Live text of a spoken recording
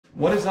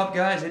What is up,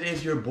 guys? It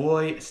is your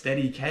boy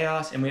Steady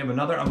Chaos, and we have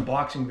another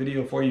unboxing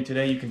video for you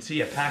today. You can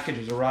see a package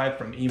has arrived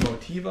from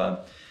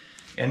Emotiva,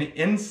 and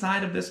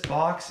inside of this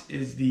box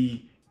is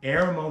the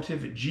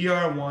Airmotiv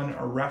GR1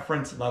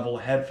 reference level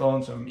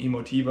headphones from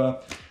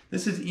Emotiva.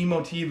 This is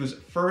Emotiva's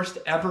first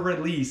ever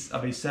release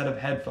of a set of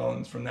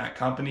headphones from that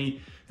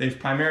company. They've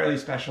primarily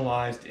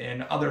specialized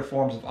in other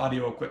forms of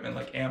audio equipment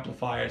like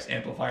amplifiers,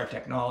 amplifier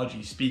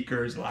technology,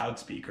 speakers,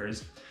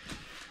 loudspeakers.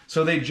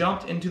 So they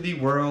jumped into the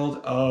world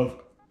of,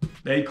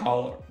 they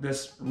call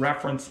this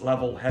reference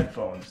level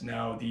headphones.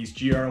 Now these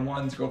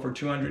GR1s go for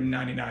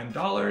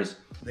 $299.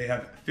 They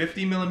have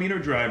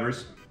 50mm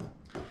drivers,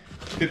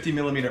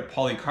 50mm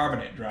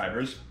polycarbonate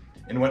drivers.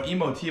 And what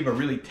Emotiva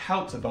really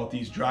touts about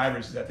these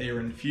drivers is that they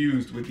are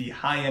infused with the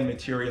high-end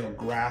material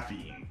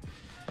graphene.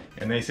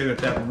 And they say that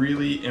that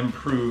really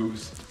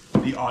improves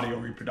the audio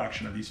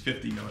reproduction of these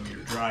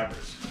 50mm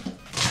drivers.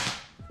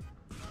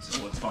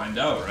 So let's find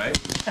out, right?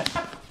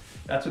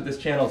 That's what this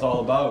channel is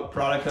all about.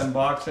 Product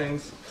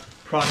unboxings,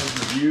 product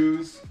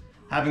reviews,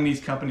 having these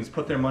companies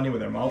put their money where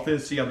their mouth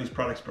is, see how these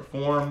products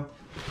perform.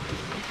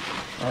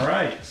 All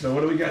right, so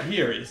what do we got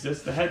here? Is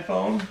this the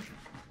headphone?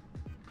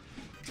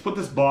 Let's put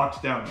this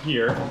box down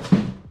here.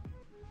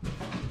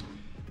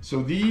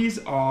 So these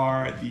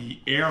are the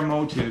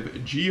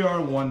Airmotiv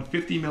GR1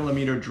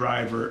 50mm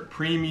driver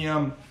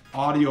premium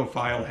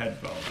audiophile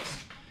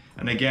headphones.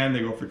 And again,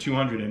 they go for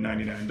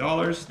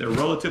 $299. They're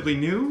relatively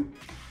new.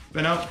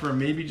 Been out for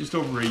maybe just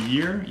over a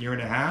year, year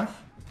and a half.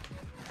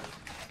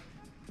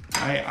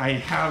 I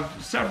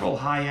have several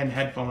high-end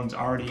headphones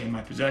already in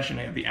my possession.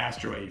 I have the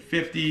Astro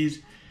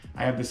A50s.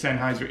 I have the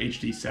Sennheiser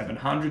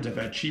HD700s. I've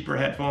had cheaper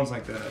headphones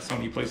like the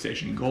Sony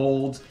PlayStation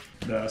Golds,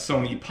 the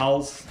Sony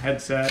Pulse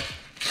headset.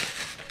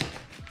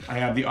 I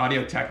have the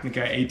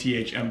Audio-Technica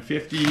ATH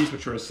M50s,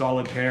 which are a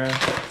solid pair.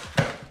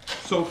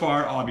 So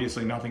far,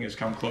 obviously, nothing has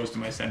come close to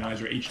my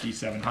Sennheiser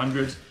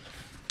HD700s.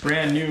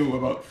 Brand new,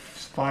 about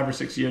 5 or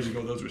 6 years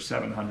ago, those were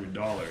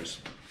 $700.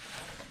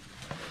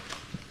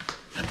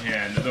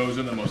 And those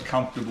are the most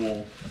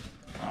comfortable,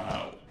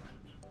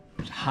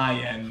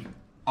 high-end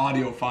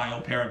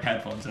audiophile pair of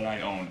headphones that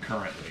I own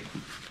currently.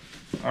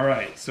 All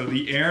right, so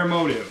the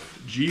Airmotiv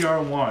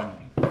GR1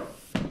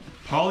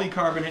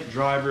 polycarbonate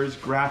drivers,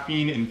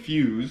 graphene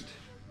infused.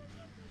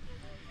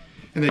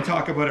 And they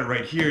talk about it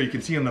right here. You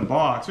can see on the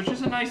box, which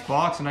is a nice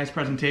box, a nice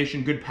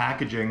presentation, good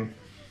packaging.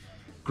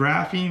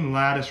 Graphene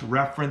lattice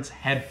reference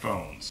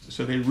headphones.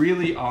 So they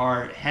really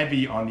are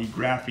heavy on the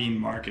graphene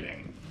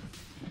marketing.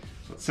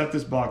 So let's set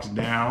this box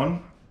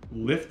down,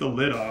 lift the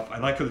lid off. I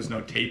like how there's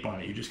no tape on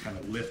it. You just kind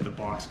of lift the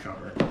box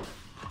cover.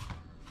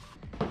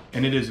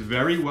 And it is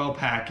very well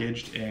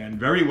packaged and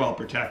very well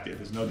protected.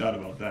 There's no doubt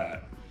about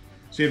that.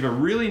 So you have a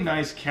really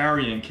nice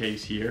carrying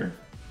case here.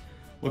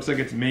 Looks like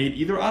it's made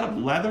either out of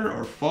leather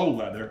or faux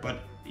leather, but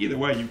either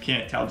way you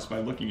can't tell just by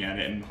looking at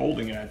it and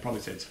holding it. I'd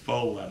probably say it's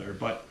faux leather,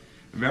 but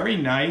very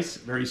nice,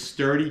 very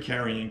sturdy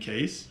carrying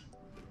case.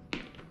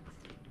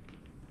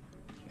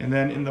 And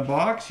then in the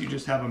box, you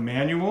just have a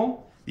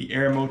manual, the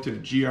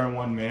Airmotiv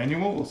GR1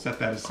 manual. We'll set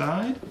that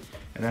aside.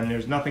 And then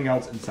there's nothing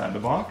else inside the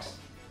box.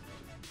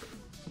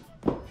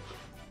 All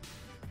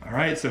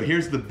right, so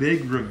here's the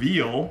big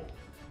reveal.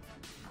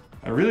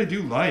 I really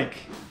do like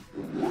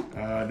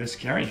this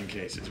carrying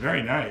case. It's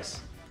very nice.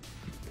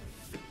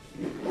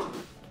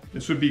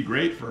 This would be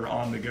great for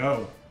on the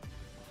go.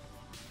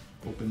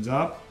 Opens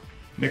up.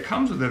 And it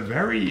comes with a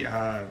very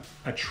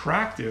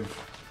attractive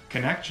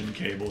connection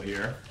cable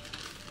here.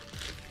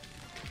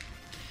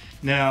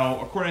 Now,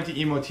 according to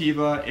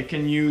Emotiva, it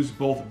can use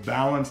both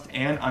balanced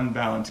and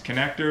unbalanced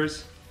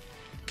connectors.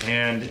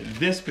 And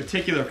this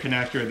particular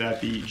connector that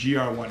the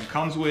GR1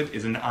 comes with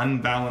is an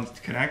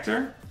unbalanced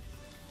connector.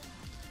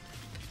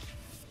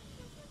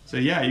 So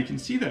yeah, you can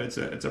see that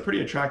it's a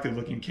pretty attractive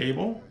looking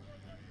cable.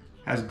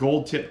 Has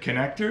gold tip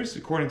connectors,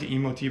 according to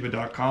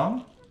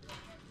Emotiva.com.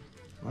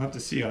 We'll have to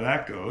see how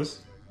that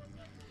goes.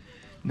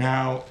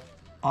 Now,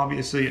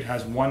 obviously it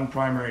has one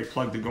primary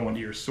plug to go into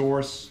your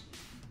source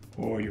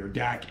or your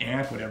DAC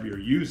amp, whatever you're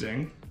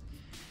using.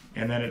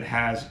 And then it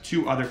has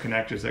two other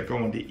connectors that go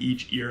into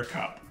each ear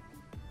cup.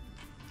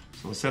 So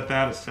we'll set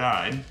that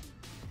aside.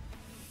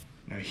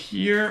 Now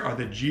here are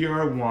the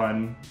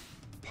GR1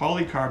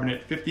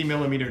 polycarbonate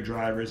 50mm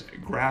drivers,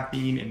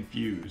 graphene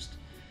infused.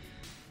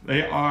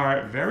 They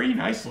are very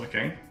nice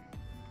looking.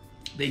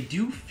 They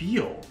do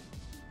feel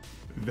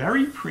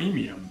very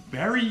premium,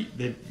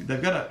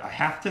 they've got a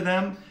heft to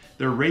them.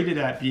 They're rated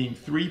at being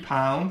 3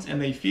 pounds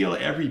and they feel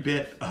every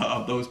bit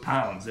of those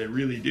pounds, they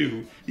really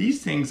do.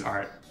 These things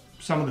are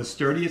some of the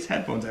sturdiest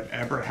headphones I've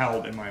ever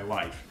held in my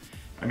life.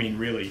 I mean,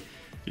 really.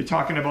 You're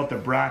talking about the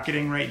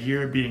bracketing right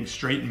here being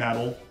straight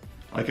metal,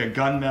 like a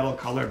gunmetal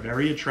color,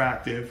 very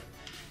attractive.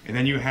 And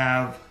then you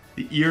have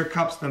the ear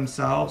cups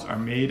themselves are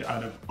made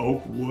out of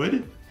oak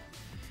wood.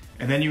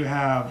 And then you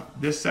have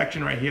this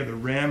section right here, the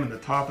rim and the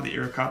top of the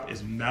ear cup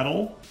is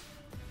metal.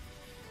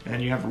 And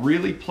then you have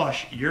really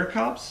plush ear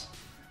cups.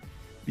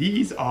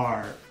 These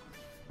are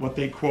what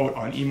they quote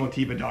on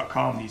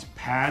Emotiva.com, these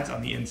pads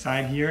on the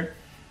inside here.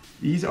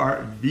 These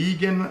are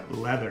vegan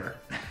leather,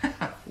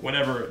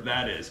 whatever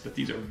that is, but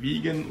these are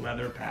vegan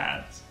leather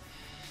pads.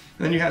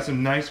 And then you have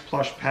some nice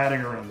plush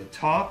padding around the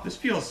top. This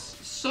feels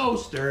so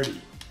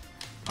sturdy.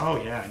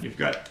 Oh yeah, and you've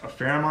got a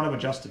fair amount of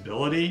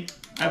adjustability.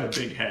 I have a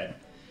big head.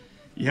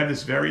 You have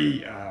this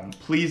very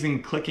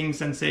pleasing clicking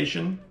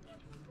sensation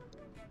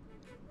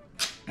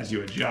as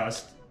you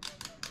adjust.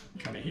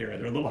 You kind of hear it.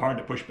 They're a little hard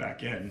to push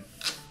back in.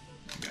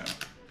 Yeah.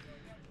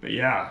 But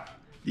yeah,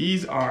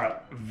 these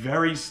are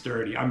very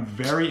sturdy. I'm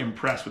very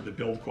impressed with the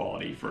build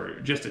quality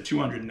for just a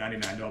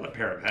 $299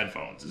 pair of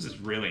headphones. This is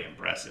really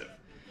impressive.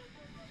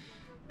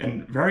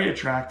 And very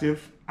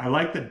attractive. I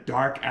like the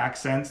dark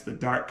accents, the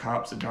dark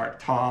cups, the dark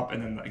top,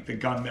 and then like the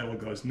gunmetal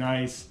goes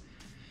nice.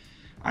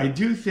 I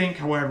do think,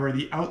 however,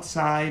 the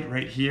outside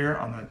right here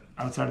on the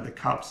outside of the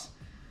cups,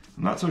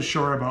 I'm not so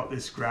sure about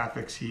this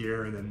graphics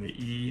here, and then the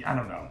E, I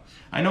don't know.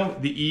 I know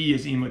the E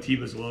is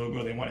Emotiva's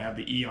logo. They want to have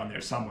the E on there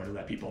somewhere to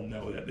let people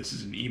know that this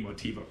is an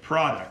Emotiva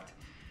product.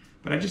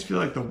 But I just feel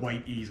like the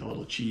white E is a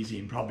little cheesy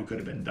and probably could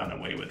have been done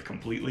away with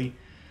completely.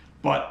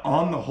 But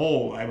on the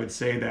whole, I would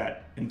say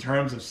that in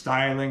terms of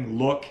styling,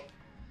 look,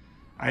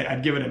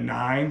 I'd give it a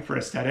 9 for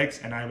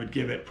aesthetics, and I would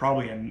give it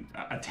probably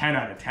a 10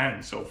 out of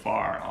 10 so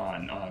far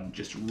on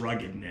just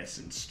ruggedness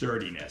and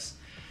sturdiness.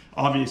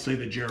 Obviously,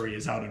 the jury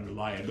is out on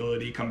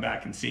reliability. Come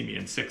back and see me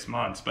in 6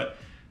 months. But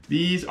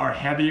these are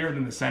heavier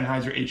than the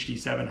Sennheiser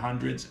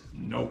HD700s,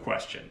 no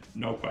question,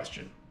 no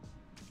question.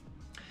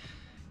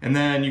 And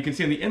then you can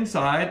see on the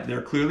inside,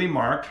 they're clearly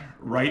marked,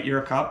 right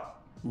ear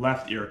cup,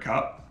 left ear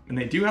cup. And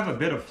they do have a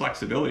bit of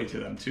flexibility to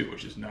them too,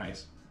 which is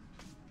nice.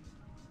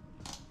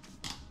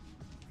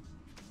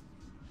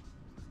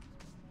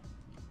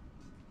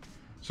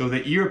 So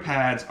the ear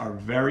pads are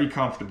very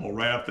comfortable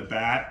right off the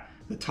bat.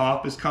 The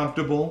top is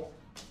comfortable.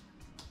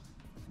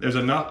 There's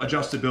enough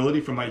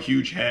adjustability for my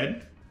huge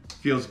head.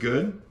 Feels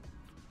good.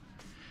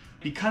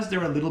 Because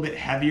they're a little bit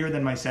heavier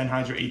than my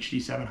Sennheiser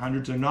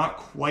HD700s, they're not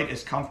quite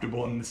as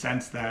comfortable in the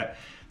sense that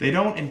they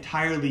don't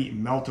entirely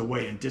melt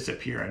away and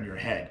disappear on your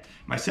head.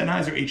 My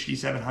Sennheiser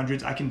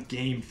HD700s, I can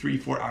game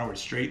 3-4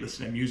 hours straight,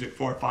 listen to music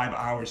 4 or 5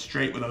 hours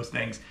straight with those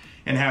things,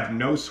 and have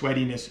no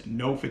sweatiness,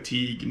 no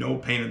fatigue, no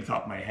pain at the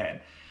top of my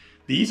head.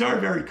 These are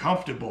very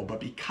comfortable, but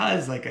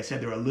because, like I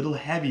said, they're a little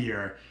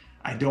heavier,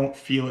 I don't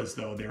feel as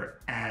though they're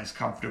as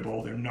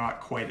comfortable. They're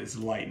not quite as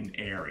light and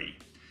airy.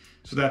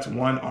 So that's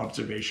one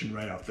observation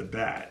right off the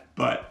bat.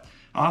 But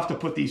I'll have to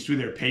put these through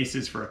their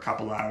paces for a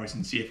couple hours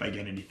and see if I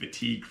get any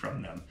fatigue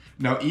from them.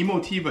 Now,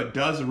 Emotiva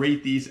does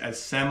rate these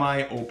as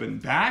semi-open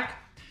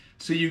back,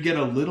 so you get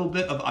a little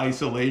bit of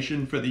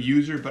isolation for the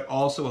user, but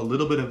also a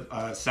little bit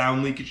of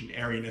sound leakage and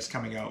airiness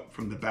coming out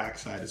from the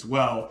backside as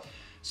well.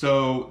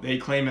 So they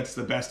claim it's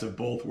the best of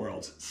both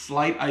worlds.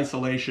 Slight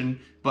isolation,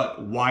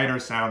 but wider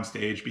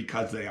soundstage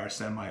because they are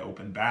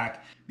semi-open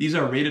back. These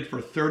are rated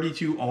for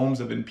 32 ohms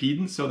of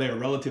impedance, so they are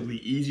relatively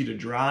easy to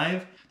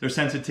drive. Their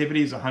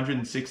sensitivity is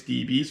 106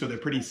 dB, so they're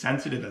pretty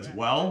sensitive as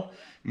well,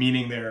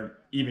 meaning they're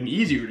even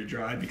easier to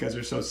drive because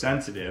they're so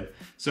sensitive.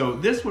 So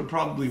this would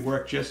probably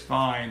work just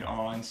fine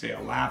on, say,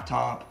 a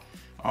laptop,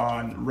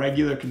 on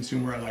regular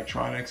consumer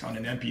electronics, on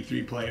an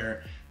MP3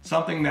 player,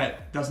 something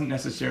that doesn't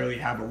necessarily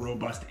have a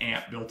robust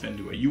amp built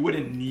into it. You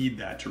wouldn't need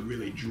that to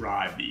really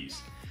drive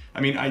these. I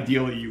mean,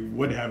 ideally you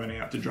would have an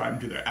amp to drive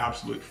them to their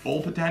absolute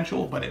full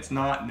potential, but it's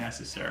not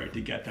necessary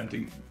to get them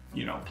to,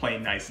 you know, play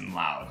nice and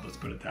loud, let's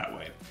put it that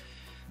way.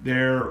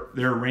 Their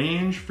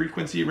range,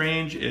 frequency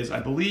range is, I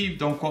believe,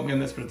 don't quote me on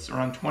this, but it's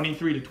around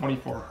 23 to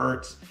 24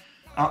 hertz,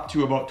 up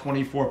to about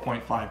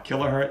 24.5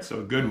 kilohertz,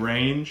 so good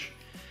range.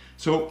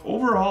 So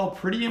overall,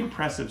 pretty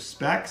impressive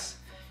specs.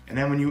 And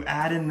then when you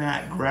add in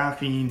that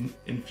graphene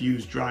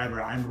infused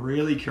driver, I'm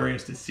really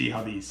curious to see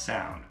how these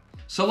sound.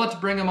 So let's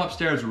bring them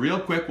upstairs real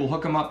quick. We'll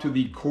hook them up to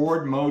the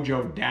Chord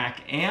Mojo DAC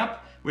amp,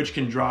 which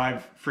can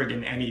drive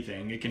friggin'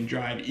 anything. It can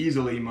drive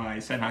easily my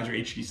Sennheiser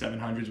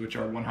HD700s, which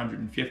are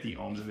 150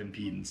 ohms of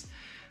impedance.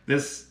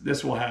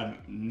 This will have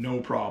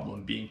no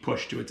problem being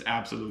pushed to its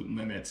absolute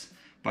limits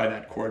by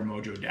that Chord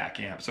Mojo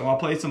DAC amp. So I'll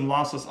play some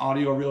lossless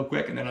audio real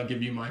quick, and then I'll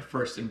give you my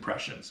first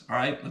impressions. All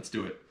right, let's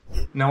do it.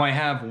 Now I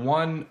have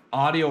one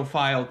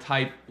audiophile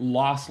type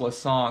lossless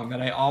song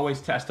that I always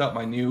test out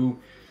my new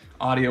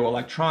audio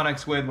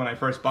electronics with when I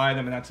first buy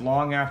them, and that's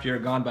Long After You're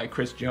Gone by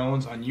Chris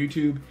Jones on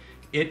YouTube.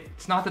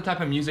 It's not the type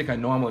of music I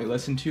normally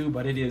listen to,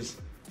 but it is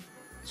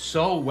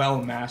so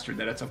well mastered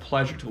that it's a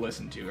pleasure to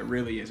listen to. It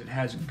really is. It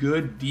has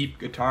good deep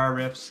guitar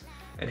riffs.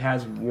 It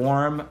has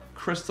warm,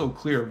 crystal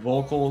clear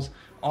vocals.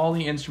 All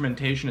the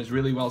instrumentation is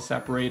really well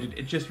separated.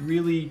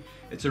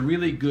 It's a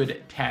really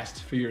good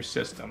test for your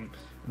system,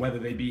 whether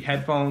they be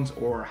headphones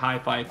or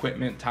hi-fi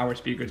equipment, tower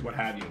speakers, what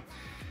have you.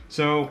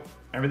 So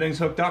everything's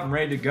hooked up and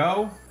ready to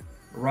go,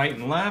 right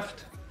and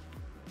left.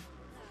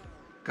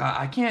 God,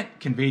 I can't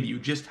convey to you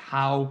just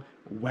how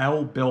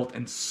well built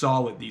and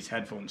solid these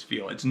headphones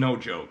feel. It's no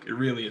joke. It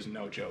really is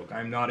no joke.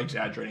 I'm not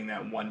exaggerating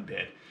that one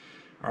bit.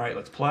 All right,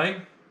 let's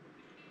play.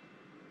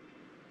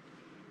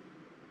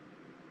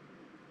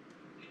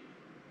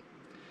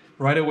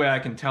 Right away I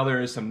can tell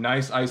there is some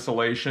nice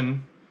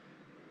isolation.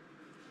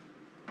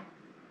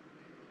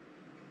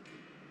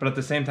 but at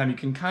the same time, you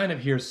can kind of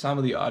hear some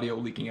of the audio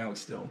leaking out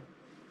still.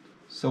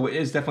 So it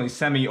is definitely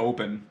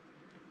semi-open.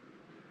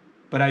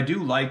 But I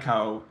do like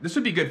how, this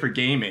would be good for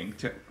gaming,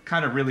 to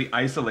kind of really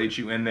isolate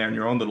you in there in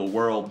your own little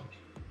world.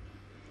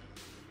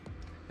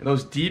 And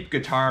those deep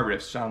guitar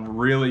riffs sound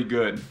really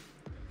good.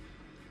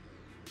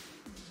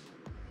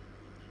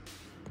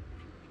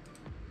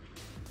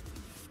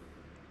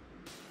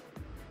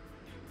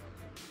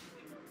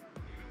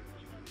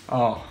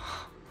 Oh.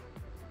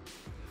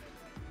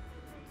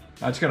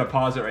 I'm just gonna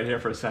pause it right here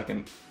for a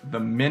second. The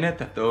minute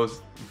that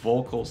those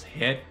vocals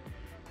hit,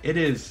 it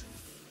is,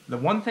 the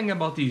one thing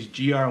about these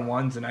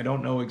GR1s, and I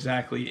don't know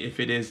exactly if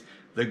it is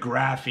the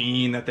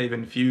graphene that they've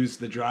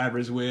infused the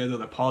drivers with or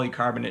the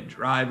polycarbonate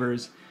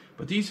drivers,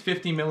 but these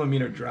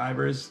 50mm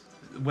drivers,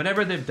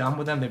 whatever they've done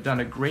with them, they've done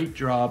a great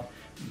job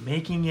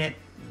making it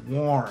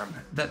warm.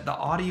 The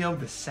audio,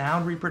 the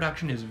sound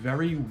reproduction is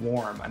very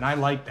warm, and I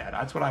like that.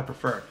 That's what I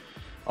prefer.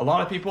 A lot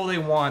of people, they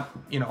want,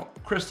 you know,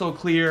 crystal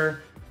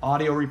clear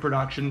audio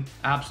reproduction,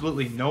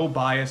 absolutely no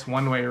bias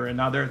one way or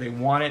another. They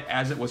want it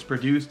as it was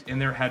produced in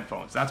their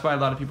headphones. That's why a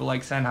lot of people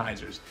like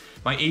Sennheisers.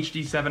 My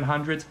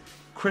HD700s,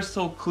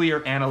 crystal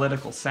clear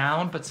analytical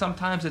sound, but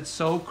sometimes it's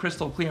so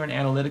crystal clear and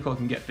analytical it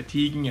can get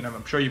fatiguing, and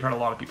I'm sure you've heard a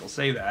lot of people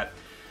say that.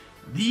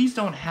 These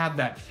don't have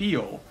that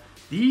feel.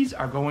 These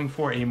are going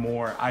for a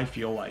more, I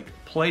feel like,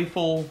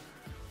 playful,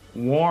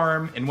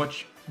 warm, and what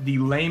the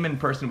layman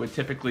person would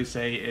typically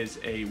say is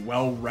a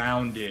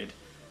well-rounded,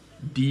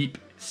 deep,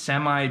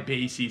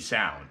 semi-bassy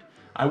sound.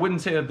 I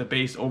wouldn't say that the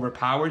bass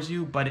overpowers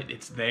you, but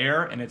it's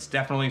there, and it's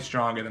definitely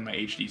stronger than my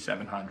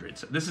HD700s.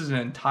 So this is an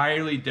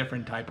entirely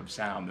different type of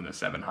sound than the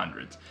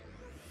 700s.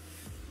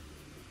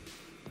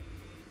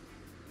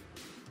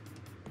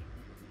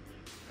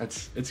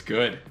 It's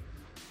good.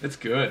 It's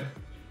good.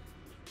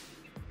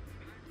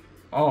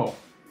 Oh.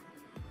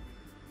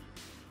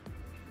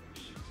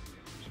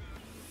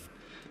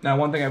 Now,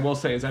 one thing I will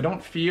say is I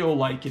don't feel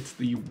like it's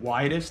the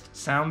widest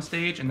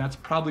soundstage, and that's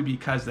probably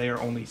because they are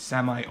only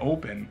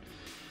semi-open.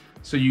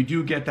 So you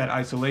do get that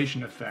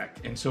isolation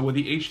effect. And so with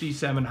the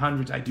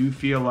HD700s, I do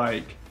feel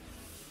like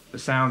the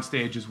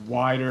soundstage is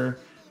wider.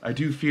 I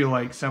do feel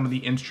like some of the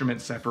instrument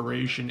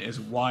separation is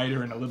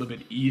wider and a little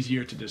bit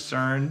easier to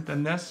discern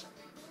than this.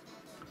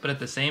 But at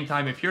the same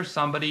time, if you're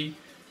somebody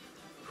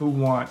who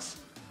wants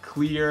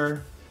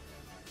clear,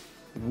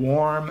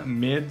 warm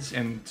mids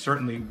and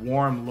certainly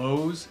warm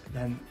lows,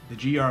 then the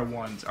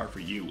GR1s are for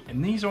you.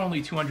 And these are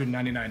only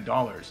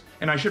 $299.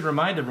 And I should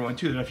remind everyone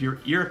too that if your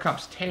ear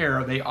cups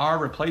tear, they are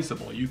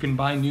replaceable. You can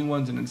buy new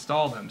ones and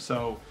install them.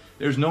 So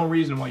there's no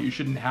reason why you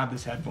shouldn't have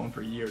this headphone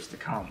for years to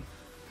come.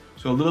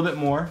 So a little bit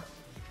more.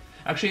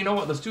 Actually, you know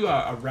what? Let's do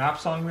a rap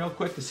song real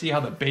quick to see how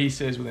the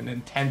bass is with an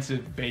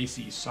intensive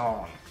bassy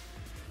song.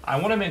 I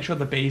want to make sure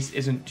the bass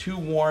isn't too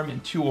warm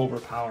and too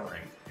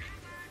overpowering.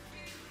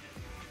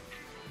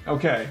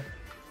 Okay.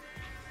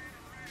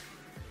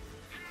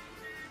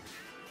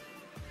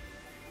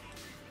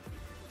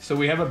 So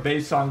we have a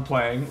bass song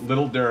playing,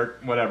 Little Dirt,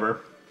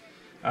 whatever.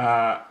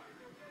 And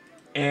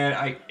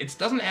it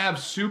doesn't have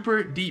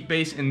super deep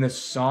bass in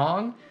this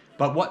song,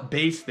 but what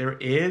bass there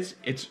is,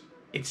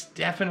 it's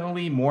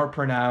definitely more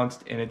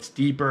pronounced and it's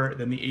deeper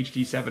than the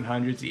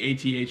HD700s, the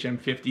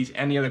AT-HM50s,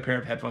 any other pair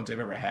of headphones I've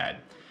ever had.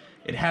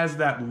 It has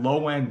that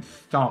low-end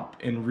thump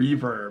and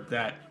reverb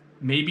that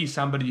maybe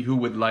somebody who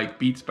would like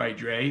Beats by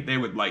Dre, they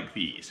would like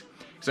these.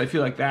 So I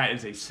feel like that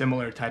is a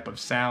similar type of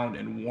sound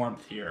and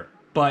warmth here.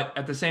 But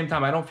at the same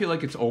time, I don't feel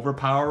like it's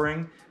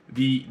overpowering.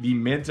 The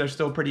mids are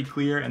still pretty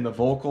clear and the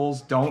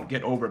vocals don't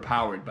get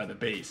overpowered by the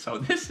bass. So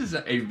this is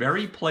a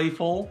very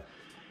playful,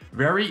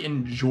 very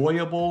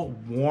enjoyable,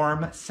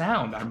 warm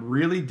sound. I'm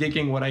really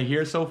digging what I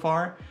hear so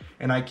far,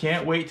 and I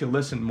can't wait to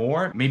listen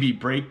more, maybe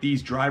break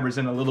these drivers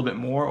in a little bit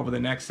more over the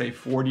next, say,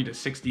 40 to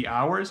 60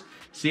 hours,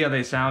 see how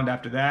they sound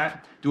after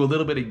that, do a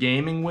little bit of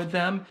gaming with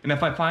them, and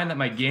if I find that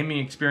my gaming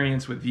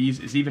experience with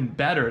these is even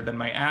better than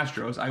my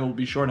Astros, I will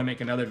be sure to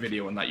make another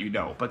video and let you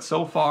know. But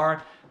so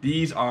far,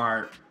 these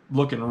are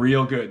looking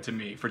real good to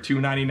me. For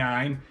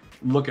 $299,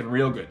 looking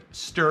real good.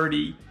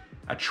 Sturdy,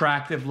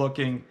 attractive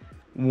looking,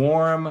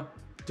 warm,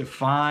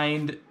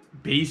 defined,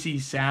 bassy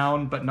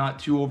sound, but not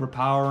too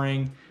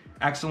overpowering.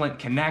 Excellent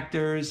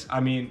connectors.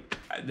 I mean,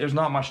 there's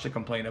not much to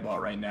complain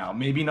about right now.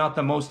 Maybe not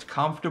the most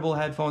comfortable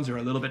headphones, are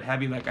a little bit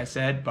heavy, like I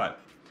said,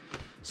 but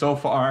so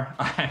far,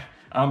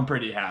 I'm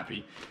pretty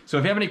happy. So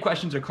if you have any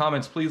questions or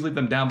comments, please leave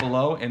them down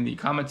below in the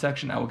comment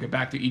section. I will get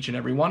back to each and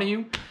every one of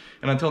you.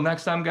 And until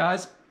next time,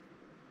 guys,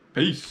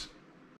 peace.